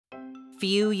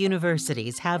Few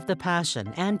universities have the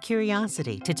passion and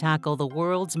curiosity to tackle the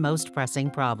world's most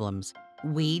pressing problems.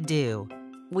 We do.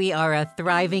 We are a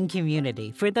thriving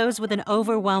community for those with an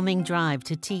overwhelming drive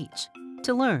to teach,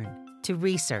 to learn, to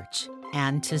research,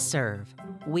 and to serve.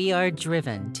 We are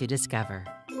driven to discover.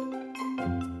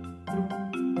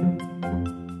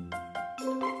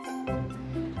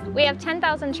 We have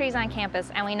 10,000 trees on campus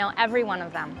and we know every one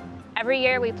of them. Every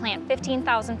year we plant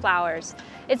 15,000 flowers.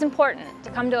 It's important to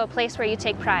come to a place where you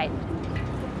take pride.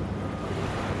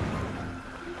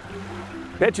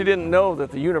 Bet you didn't know that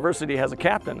the university has a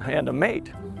captain and a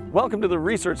mate. Welcome to the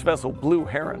research vessel Blue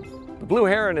Heron. The Blue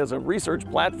Heron is a research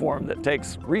platform that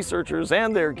takes researchers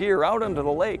and their gear out onto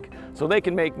the lake so they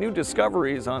can make new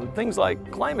discoveries on things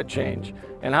like climate change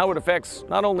and how it affects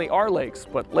not only our lakes,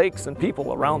 but lakes and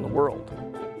people around the world.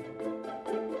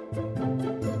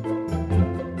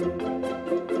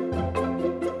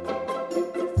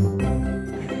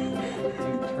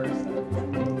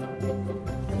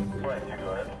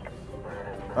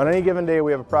 On any given day,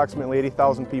 we have approximately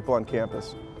 80,000 people on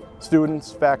campus.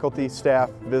 Students, faculty,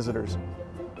 staff, visitors.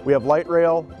 We have light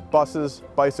rail, buses,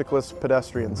 bicyclists,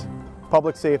 pedestrians.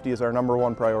 Public safety is our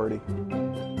 #1 priority.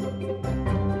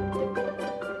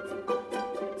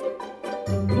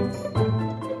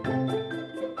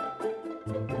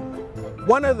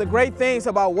 One of the great things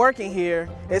about working here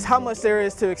is how much there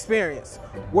is to experience.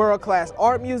 World-class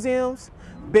art museums,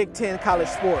 Big Ten college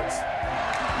sports.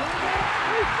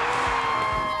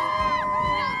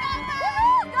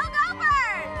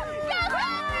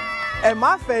 And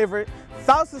my favorite,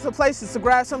 thousands of places to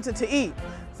grab something to eat.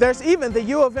 There's even the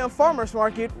U of M Farmers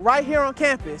Market right here on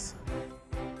campus.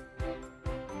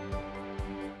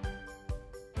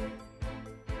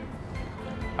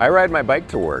 I ride my bike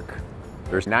to work.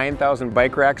 There's 9,000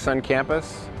 bike racks on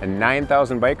campus and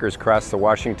 9,000 bikers cross the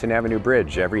Washington Avenue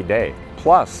Bridge every day.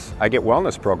 Plus, I get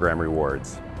wellness program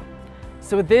rewards.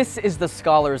 So this is the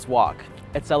Scholars Walk.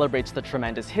 It celebrates the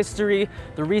tremendous history,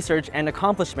 the research, and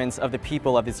accomplishments of the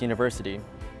people of this university.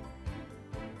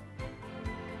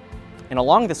 And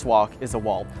along this walk is a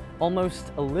wall,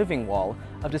 almost a living wall,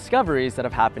 of discoveries that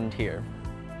have happened here.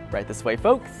 Right this way,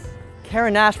 folks.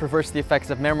 Karen Nash reversed the effects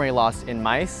of memory loss in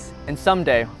mice, and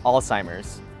someday,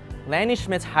 Alzheimer's. Lanny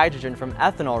Schmidt's hydrogen from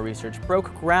ethanol research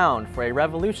broke ground for a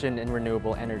revolution in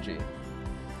renewable energy.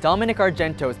 Dominic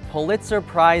Argento's Pulitzer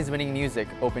Prize-winning music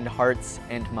opened hearts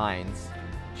and minds.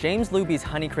 James Luby's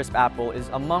Honeycrisp apple is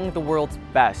among the world's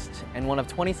best and one of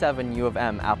 27 U of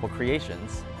M apple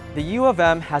creations. The U of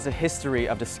M has a history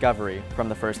of discovery, from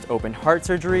the first open heart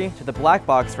surgery to the black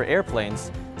box for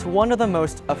airplanes, to one of the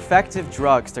most effective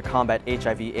drugs to combat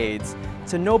HIV/AIDS,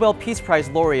 to Nobel Peace Prize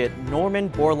laureate Norman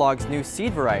Borlaug's new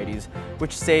seed varieties,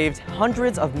 which saved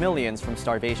hundreds of millions from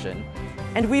starvation.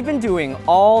 And we've been doing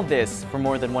all this for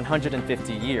more than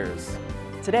 150 years.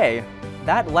 Today,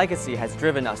 that legacy has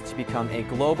driven us to become a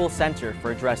global center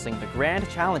for addressing the grand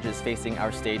challenges facing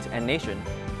our state and nation,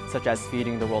 such as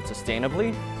feeding the world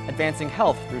sustainably, advancing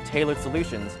health through tailored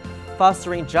solutions,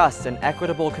 fostering just and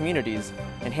equitable communities,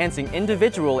 enhancing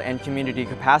individual and community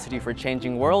capacity for a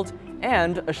changing world,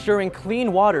 and assuring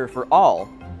clean water for all.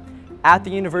 At the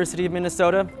University of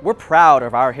Minnesota, we're proud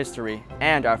of our history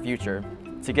and our future.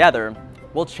 Together,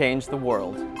 we'll change the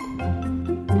world.